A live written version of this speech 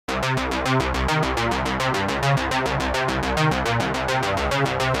Hello!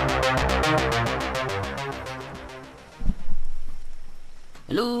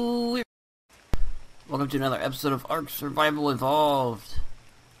 Welcome to another episode of ARK Survival Evolved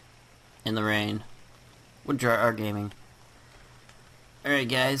in the rain with ARK Gaming. Alright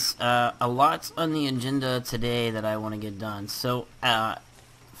guys, a lot on the agenda today that I want to get done. So,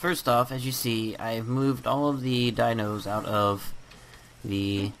 first off, as you see, I've moved all of the dinos out of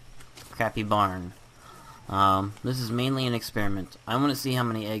the crappy barn. This is mainly an experiment. I want to see how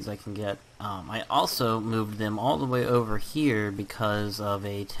many eggs I can get. I also moved them all the way over here because of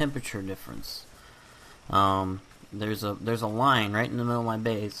a temperature difference. There's a line right in the middle of my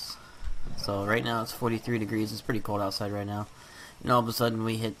base. So right now it's 43 degrees. It's pretty cold outside right now. And all of a sudden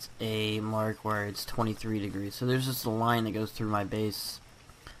we hit a mark where it's 23 degrees. So there's just a line that goes through my base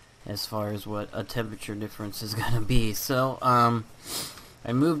as far as what a temperature difference is going to be. So,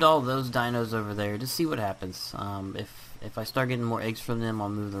 I moved all of those dinos over there to see what happens. If I start getting more eggs from them, I'll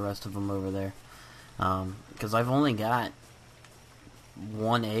move the rest of them over there. Because I've only got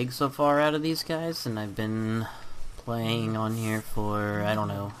one egg so far out of these guys, and I've been playing on here for, I don't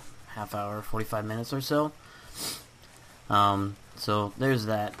know, half hour, 45 minutes or so. So there's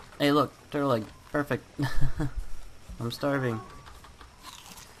that. Hey look, they're like, perfect. I'm starving.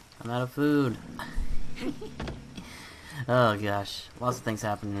 I'm out of food. Oh gosh, lots of things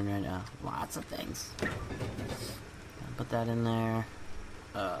happening right now. Lots of things. I'll put that in there.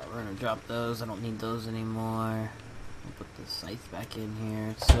 We're gonna drop those. I don't need those anymore. I'll put the scythe back in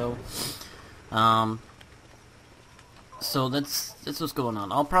here. So that's what's going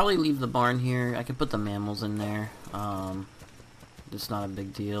on. I'll probably leave the barn here. I can put the mammals in there. It's not a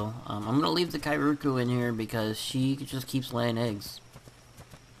big deal. I'm gonna leave the Kairuku in here because she just keeps laying eggs.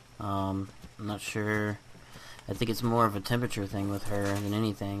 I'm not sure. I think it's more of a temperature thing with her than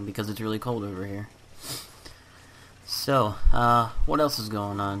anything because it's really cold over here. So, what else is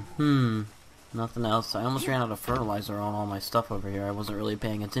going on? Nothing else. I almost ran out of fertilizer on all my stuff over here. I wasn't really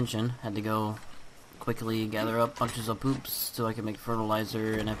paying attention. Had to go quickly gather up bunches of poops so I could make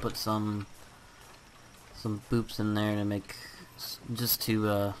fertilizer, and I put some poops in there to make, just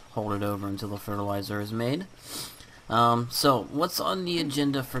to hold it over until the fertilizer is made. So, what's on the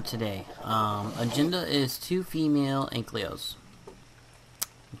agenda for today? Agenda is 2 female Ankleos.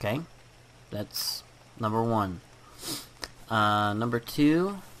 Okay? That's number 1. Number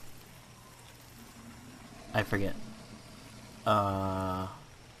 2... I forget. Number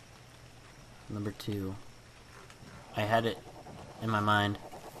 2. I had it in my mind.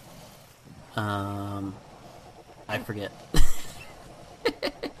 I forget.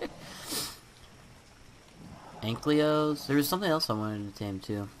 Ankleos. There was something else I wanted to tame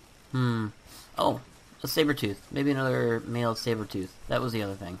too. Oh, a saber-tooth. Maybe another male saber-tooth. That was the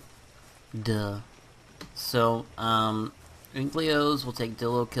other thing. Duh. So, Ankleos will take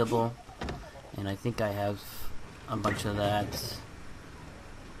Dillo Kibble, and I think I have a bunch of that.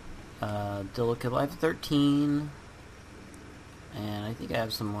 Dillo Kibble. I have 13, and I think I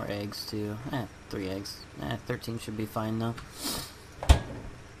have some more eggs too. 3 eggs. 13 should be fine though.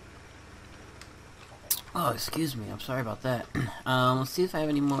 Oh, excuse me. I'm sorry about that. Let's see if I have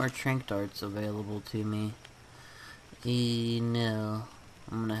any more trank darts available to me. No.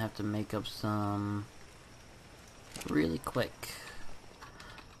 I'm gonna have to make up some really quick.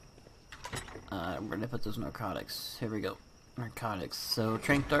 Where did I put those narcotics? Here we go. Narcotics. So,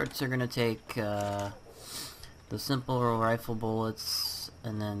 trank darts are gonna take, the simple rifle bullets,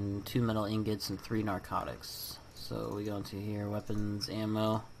 and then 2 metal ingots and 3 narcotics. So, we go into here, weapons,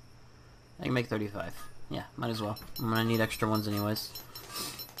 ammo. I can make 35. Yeah, might as well. I'm gonna need extra ones anyways.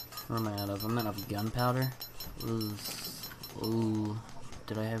 What am I out of? I'm out of gunpowder. Ooh.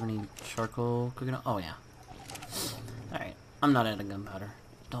 Did I have any charcoal cooking? Oh, yeah. Alright. I'm not out of gunpowder.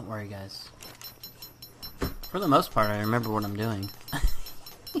 Don't worry, guys. For the most part, I remember what I'm doing.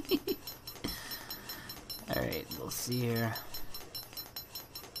 Alright, let's see here.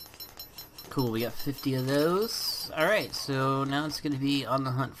 Cool, we got 50 of those. Alright, so now it's going to be on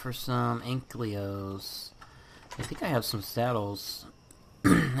the hunt for some Ankleos. I think I have some saddles.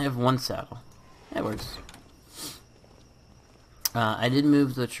 I have 1 saddle. That works. I did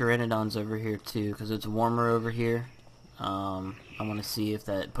move the Pteranodons over here too, because it's warmer over here. I want to see if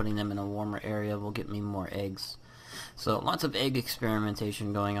that putting them in a warmer area will get me more eggs. So lots of egg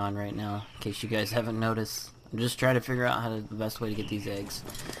experimentation going on right now, in case you guys haven't noticed. I'm just trying to figure out the best way to get these eggs.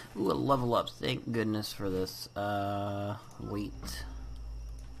 Ooh, a level up. Thank goodness for this. Wait.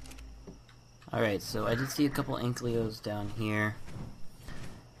 Alright, so I did see a couple Ankleos down here.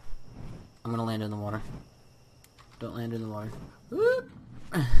 I'm gonna land in the water. Don't land in the water. Whoop!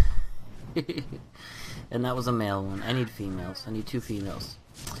 And that was a male one. I need females. I need 2 females.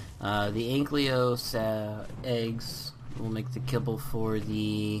 The Ankylos eggs will make the kibble for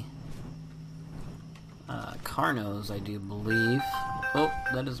the Carnos, I do believe. Oh,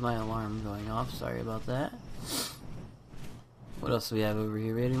 that is my alarm going off. Sorry about that. What else do we have over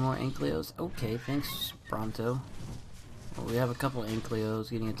here? Any more Ankylos? Okay, thanks, Pronto. Well, we have a couple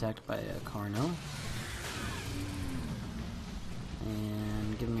Ankylos getting attacked by a Carno.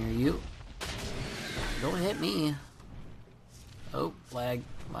 And give me you. Don't hit me. Oh, lag.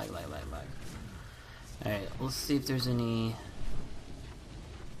 Lag. Alright, let's see if there's any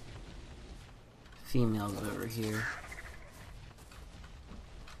females over here.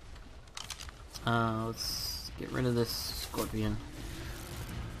 Let's get rid of this scorpion.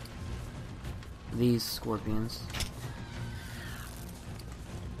 These scorpions.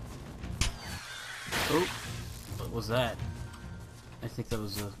 Oh, what was that? I think that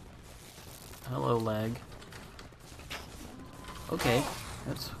was a... Hello, lag. Okay,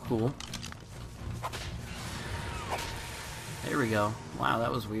 that's cool. There we go. Wow,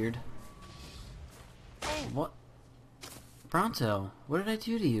 that was weird. What? Pronto, what did I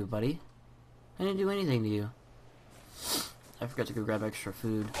do to you, buddy? I didn't do anything to you. I forgot to go grab extra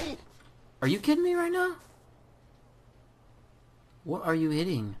food. Are you kidding me right now? What are you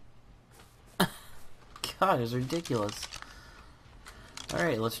hitting? God, it's ridiculous.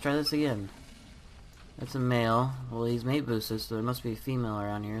 Alright, let's try this again. That's a male. Well, he's mate boosted, so there must be a female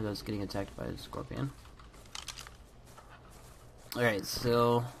around here that's getting attacked by a scorpion. Alright,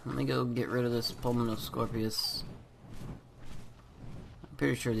 so let me go get rid of this Pulmonoscorpius. I'm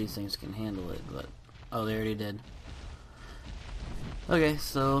pretty sure these things can handle it, but... Oh, they already did. Okay,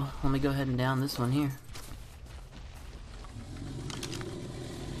 so let me go ahead and down this one here.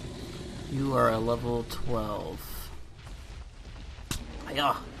 You are a level 12.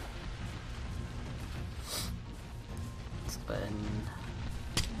 Hiya! Let's go ahead and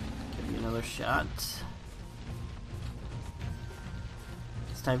give you another shot.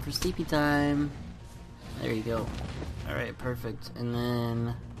 It's time for sleepy time. There you go. Alright, perfect. And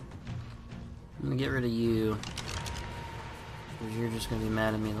then I'm gonna get rid of you, because you're just gonna be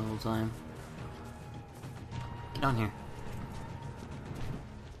mad at me the whole time. Get on here.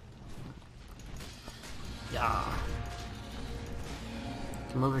 Yeah.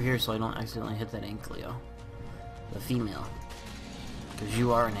 Come over here so I don't accidentally hit that Ankylo. The female. Because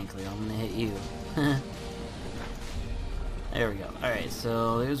you are an Ankylo, I'm gonna hit you. There we go. Alright,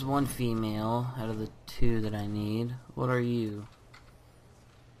 so there's one female out of the 2 that I need. What are you?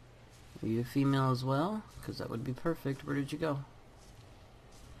 Are you a female as well? Because that would be perfect. Where did you go?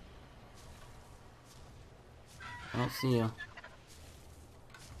 I don't see you.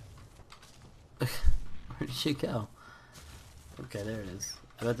 Where did she go? Okay, there it is.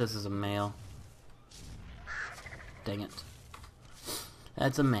 I bet this is a male. Dang it.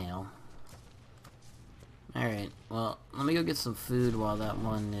 That's a male. Alright, well, let me go get some food while that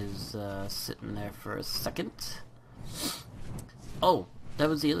one is sitting there for a second. Oh, that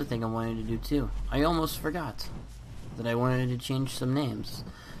was the other thing I wanted to do too. I almost forgot that I wanted to change some names.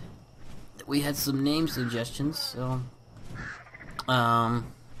 We had some name suggestions, so...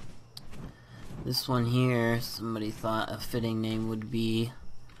 this one here, somebody thought a fitting name would be,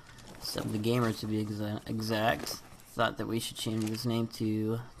 Sub the Gamer to be exact, thought that we should change this name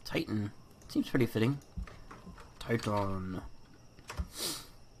to Titan. Seems pretty fitting. Titan.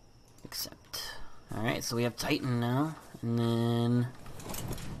 Accept. Alright, so we have Titan now, and then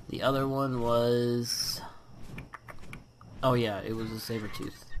the other one was... Oh yeah, it was a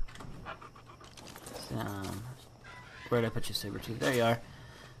Sabertooth. Where did I put you, Sabertooth? There you are.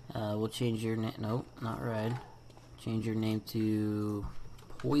 We'll change your name. Nope, not red. Change your name to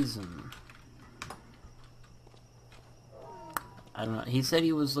Poison. I don't know. He said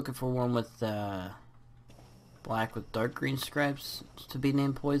he was looking for one with black with dark green stripes to be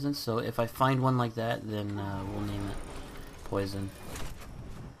named Poison. So if I find one like that, then we'll name it Poison.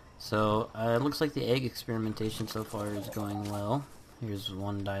 So it looks like the egg experimentation so far is going well. Here's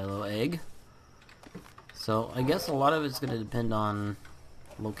one Dilo egg. So I guess a lot of it's going to depend on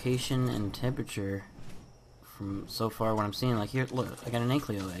location and temperature from so far what I'm seeing. Like here, look, I got an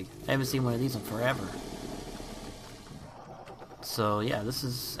Ankylo egg. I haven't seen one of these in forever. So yeah, this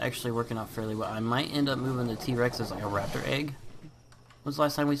is actually working out fairly well. I might end up moving the T-Rex as like a raptor egg. When's the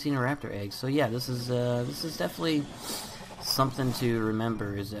last time we've seen a raptor egg? So yeah, this is definitely something to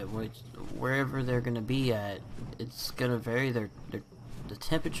remember, is that wherever they're going to be at, it's going to vary. The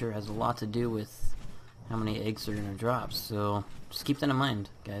temperature has a lot to do with how many eggs they're going to drop. So just keep that in mind,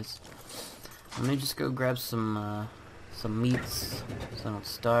 guys. I'm going to just go grab some some meats so I don't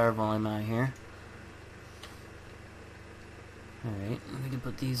starve while I'm out here. Alright, we can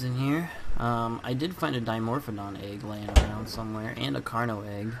put these in here. I did find a Dimorphodon egg laying around somewhere, and a Carno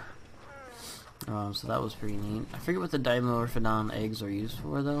egg. So that was pretty neat. I forget what the Dimorphodon eggs are used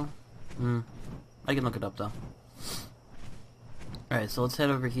for, though. I can look it up, though. Alright, so let's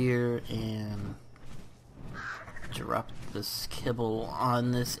head over here and drop this kibble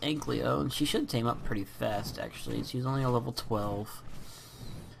on this Ankylo, and she should tame up pretty fast, actually. She's only a level 12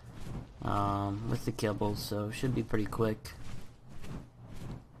 with the kibble, so should be pretty quick.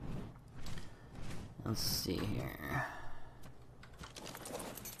 Let's see here.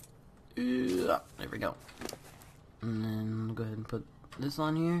 There we go. And then we'll go ahead and put this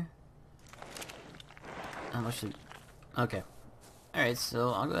on here. Okay. Alright,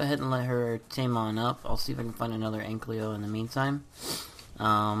 so I'll go ahead and let her tame on up. I'll see if I can find another Ankylo in the meantime.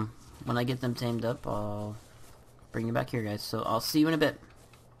 When I get them tamed up, I'll bring you back here, guys. So I'll see you in a bit.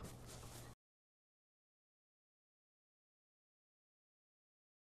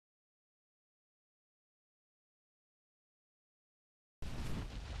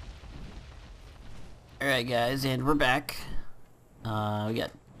 Alright, guys, and we're back. We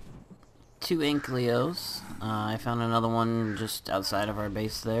got 2 Anklyos. I found another one just outside of our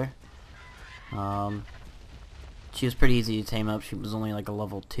base there. She was pretty easy to tame up. She was only like a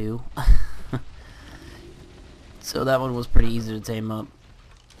level 2. So that one was pretty easy to tame up.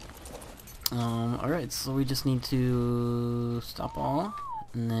 Alright, so we just need to stop all.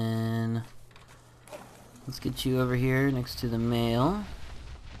 And then let's get you over here next to the male.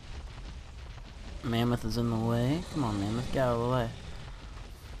 Mammoth is in the way. Come on, Mammoth, get out of the way.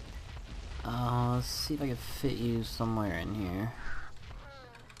 Let's see if I can fit you somewhere in here.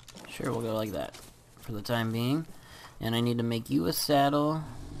 Sure, we'll go like that for the time being. And I need to make you a saddle.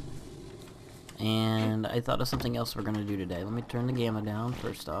 And I thought of something else we're gonna do today. Let me turn the gamma down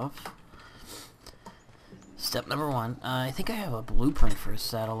first off. Step number 1. I think I have a blueprint for a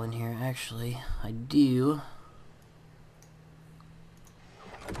saddle in here, actually. I do.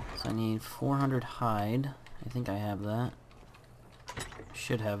 So I need 400 hide. I think I have that.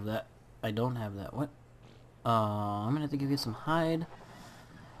 Should have that. I don't have that. What? I'm gonna have to give you some hide.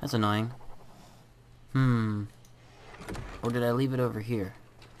 That's annoying. Or did I leave it over here?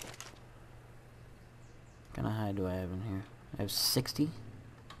 What kind of hide do I have in here? I have 60.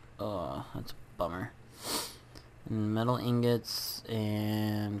 Oh, that's a bummer. And metal ingots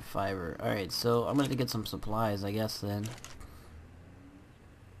and fiber. Alright, so I'm gonna have to get some supplies, I guess, then.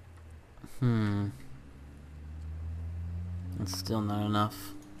 It's still not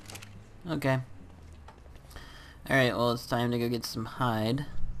enough. Okay. Alright, well, it's time to go get some hide.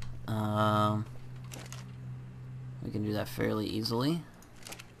 We can do that fairly easily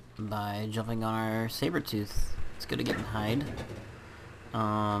by jumping on our saber-tooth. It's good at getting hide.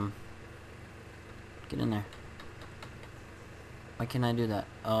 Get in there. Why can't I do that?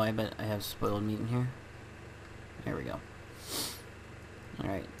 Oh, I bet I have spoiled meat in here. There we go.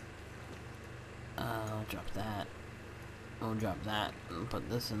 Alright. I'll drop that. We'll drop that and put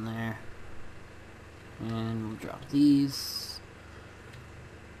this in there. And we'll drop these.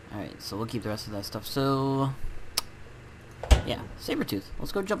 Alright, so we'll keep the rest of that stuff. So, yeah, saber-tooth.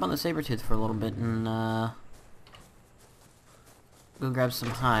 Let's go jump on the saber-tooth for a little bit and go grab some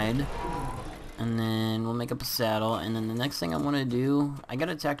hide. And then we'll make up a saddle. And then the next thing I want to do, I got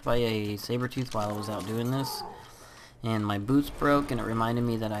attacked by a saber-tooth while I was out doing this. And my boots broke, and it reminded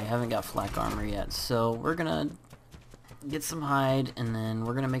me that I haven't got flak armor yet. So we're gonna get some hide, and then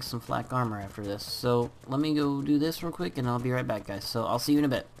we're gonna make some flak armor after this. So let me go do this real quick, and I'll be right back, guys. So I'll see you in a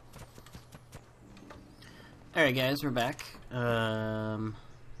bit. Alright, guys, we're back.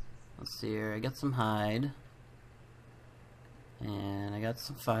 Let's see here. I got some hide. And I got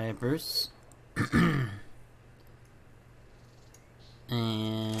some fibers.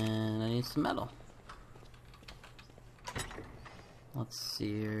 And I need some metal. Let's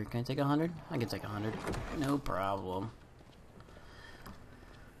see here. Can I take 100? I can take 100. No problem.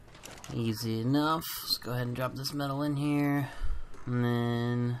 Easy enough. Let's go ahead and drop this metal in here. And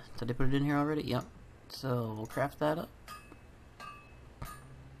then, did I put it in here already? Yep. So we'll craft that up.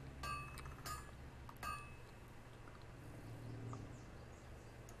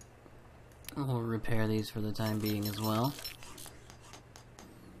 We'll repair these for the time being as well.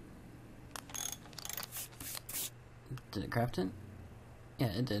 Did it craft it? Yeah,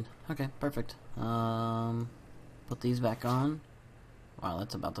 it did. Okay, perfect. Put these back on. Wow,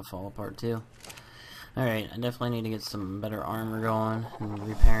 that's about to fall apart too. Alright, I definitely need to get some better armor going and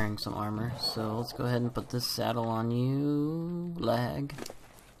repairing some armor. So let's go ahead and put this saddle on you. Lag.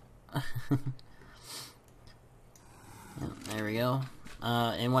 Yep, there we go.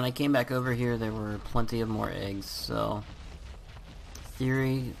 And when I came back over here, there were plenty of more eggs, so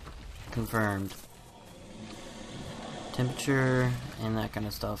theory confirmed. Temperature and that kind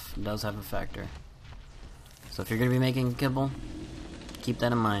of stuff does have a factor. So if you're going to be making kibble, keep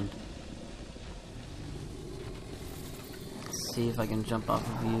that in mind. Let's see if I can jump off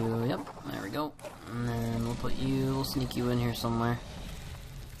of you. Yep, there we go. And then we'll sneak you in here somewhere.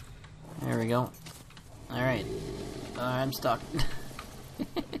 There we go. Alright. I'm stuck.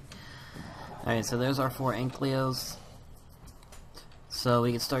 Alright, so there's our 4 Ankylos. So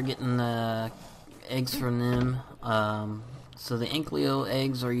we can start getting eggs from them. So the Ankylo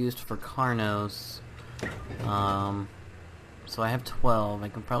eggs are used for Carnos. So I have 12. I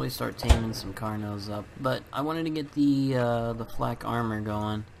can probably start taming some Carnos up, but I wanted to get the flak armor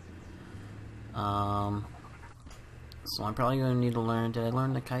going. So I'm probably going to need to learn. Did I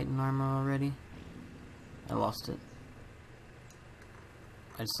learn the chitin armor already? I lost it.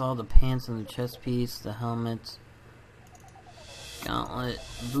 I saw the pants and the chest piece, the helmet, gauntlet,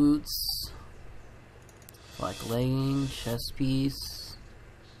 boots, black legging, chest piece,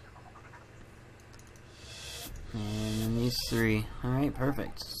 and then these 3. Alright,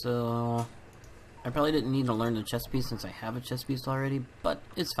 perfect. So I probably didn't need to learn the chest piece since I have a chest piece already, but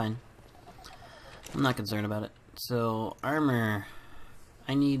it's fine. I'm not concerned about it. So armor,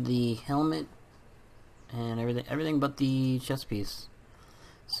 I need the helmet and everything but the chest piece.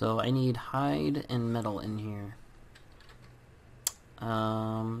 So I need hide and metal in here.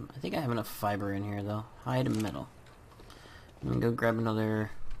 I think I have enough fiber in here though. Hide and metal. I'm gonna go grab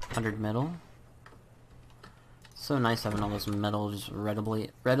another 100 metal. So nice having all this metal just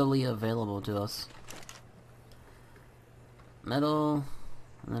readily available to us. Metal,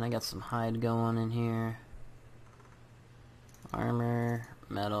 and then I got some hide going in here. Armor,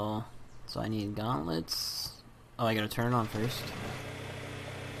 metal. So I need gauntlets. Oh, I gotta turn it on first.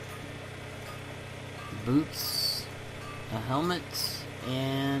 Boots, a helmet,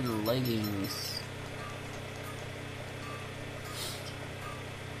 and leggings.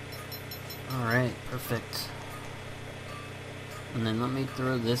 Alright, perfect. And then let me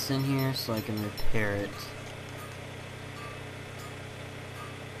throw this in here so I can repair it.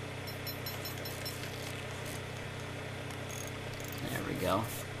 There we go.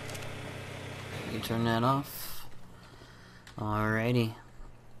 You turn that off. Alrighty.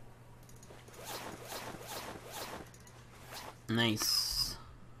 Nice.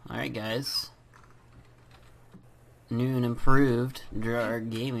 Alright guys. New and improved ARK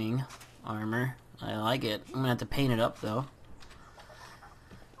gaming armor. I like it. I'm gonna have to paint it up though.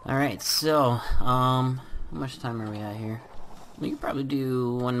 Alright, so how much time are we at here? We can probably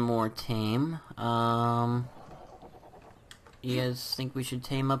do one more tame. You guys think we should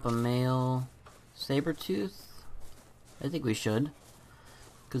tame up a male saber-tooth? I think we should.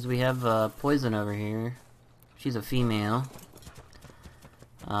 Because we have Poison over here. She's a female.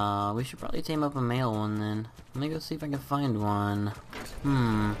 We should probably tame up a male one then. Let me go see if I can find one.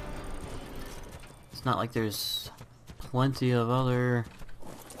 It's not like there's plenty of other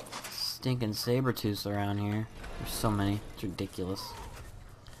stinking saber-tooths around here. There's so many. It's ridiculous.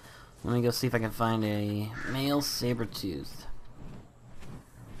 Let me go see if I can find a male saber-tooth.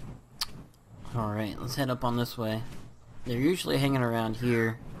 Alright, let's head up on this way. They're usually hanging around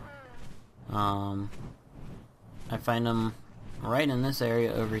here. I find them right in this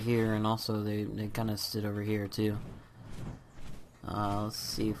area over here, and also they kind of sit over here too. Let's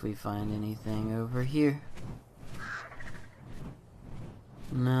see if we find anything over here.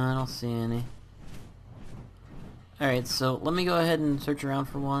 No, I don't see any. Alright, so let me go ahead and search around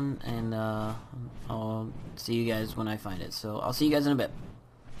for one, and I'll see you guys when I find it. So I'll see you guys in a bit.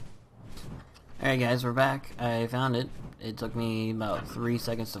 Alright guys, we're back. I found it. It took me about 3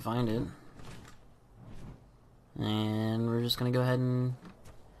 seconds to find it. And we're just gonna go ahead and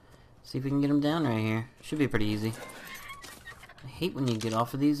see if we can get him down right here. Should be pretty easy. I hate when you get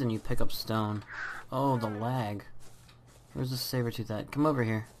off of these and you pick up stone. Oh, the lag. Where's the saber-tooth at? Come over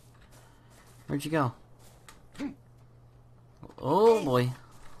here. Where'd you go? Oh boy.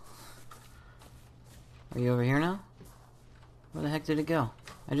 Are you over here now? Where the heck did it go?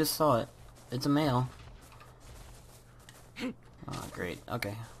 I just saw it. It's a male. Oh, great.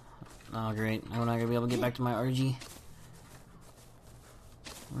 Okay. Oh, great. I'm not gonna be able to get back to my RG.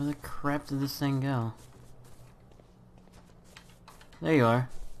 Where the crap did this thing go? There you are.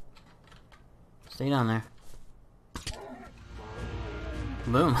 Stay down there.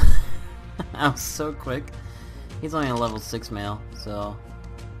 Boom. That was so quick. He's only a level 6 male, so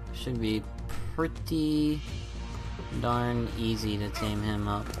should be pretty darn easy to tame him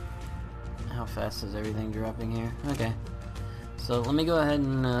up. How fast is everything dropping here? Okay. So let me go ahead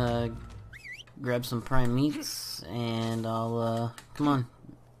and grab some prime meats, and I'll come on,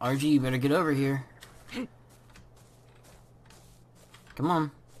 RG, you better get over here. Come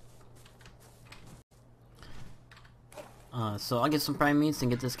on. So I'll get some prime meats and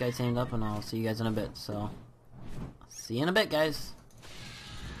get this guy tamed up, and I'll see you guys in a bit. So, see you in a bit, guys.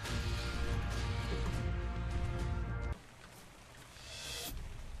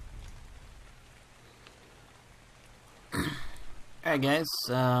 Alright, guys.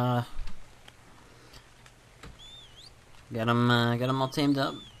 Got him all tamed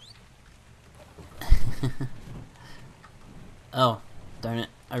up. Oh, darn it!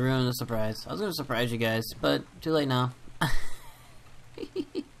 I ruined the surprise. I was gonna surprise you guys, but too late now.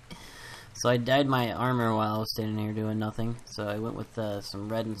 So I dyed my armor while I was standing here doing nothing. So I went with some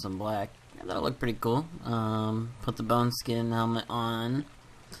red and some black. I thought it looked pretty cool. Put the bone skin helmet on,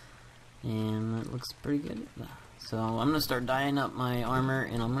 and it looks pretty good. So I'm gonna start dyeing up my armor,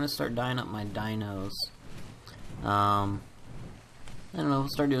 and I'm gonna start dyeing up my dinos. I don't know. We'll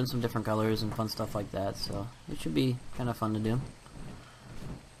start doing some different colors and fun stuff like that. So it should be kind of fun to do.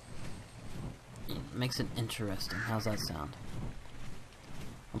 It makes it interesting. How's that sound?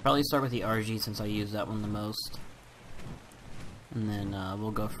 I'll probably start with the RG since I use that one the most, and then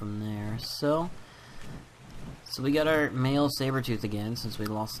we'll go from there. So we got our male saber-tooth again since we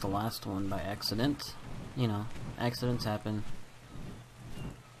lost the last one by accident. You know, accidents happen.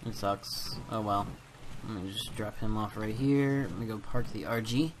 It sucks. Oh well. Let me just drop him off right here. Let me go park the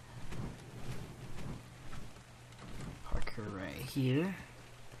RG. Park her right here.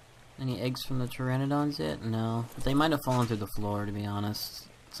 Any eggs from the pteranodons yet? No. They might have fallen through the floor, to be honest.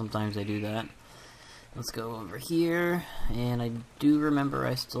 Sometimes they do that. Let's go over here. And I do remember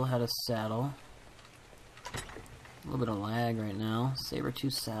I still had a saddle. A little bit of lag right now.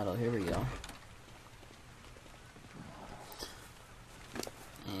 Saber-tooth saddle. Here we go.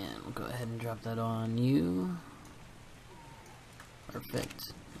 And we'll go ahead and drop that on you.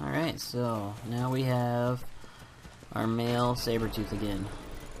 Perfect. Alright, so now we have our male saber-tooth again.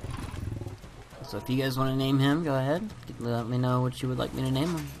 So if you guys want to name him, go ahead. Let me know what you would like me to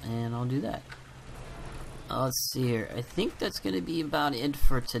name him, and I'll do that. Let's see here. I think that's going to be about it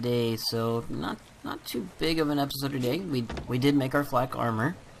for today. So not too big of an episode today. We did make our flak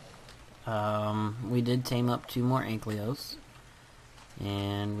armor. We did tame up 2 more ankylos.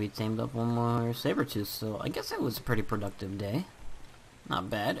 And we tamed up 1 more saber-tooth, so I guess it was a pretty productive day. Not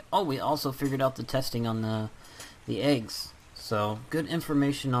bad. Oh, we also figured out the testing on the eggs. So, good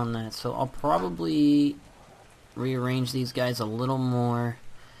information on that. So, I'll probably rearrange these guys a little more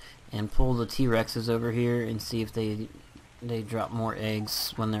and pull the T-Rexes over here and see if they drop more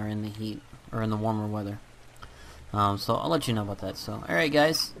eggs when they're in the heat or in the warmer weather. So I'll let you know about that. So, alright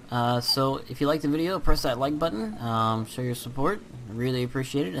guys, so if you like the video, press that like button, show your support, I really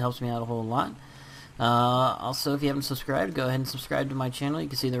appreciate it, it helps me out a whole lot. Also, if you haven't subscribed, go ahead and subscribe to my channel, you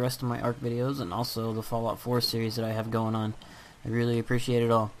can see the rest of my ARK videos, and also the Fallout 4 series that I have going on. I really appreciate it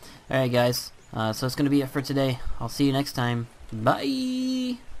all. Alright guys, so that's going to be it for today. I'll see you next time.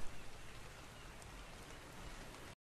 Bye!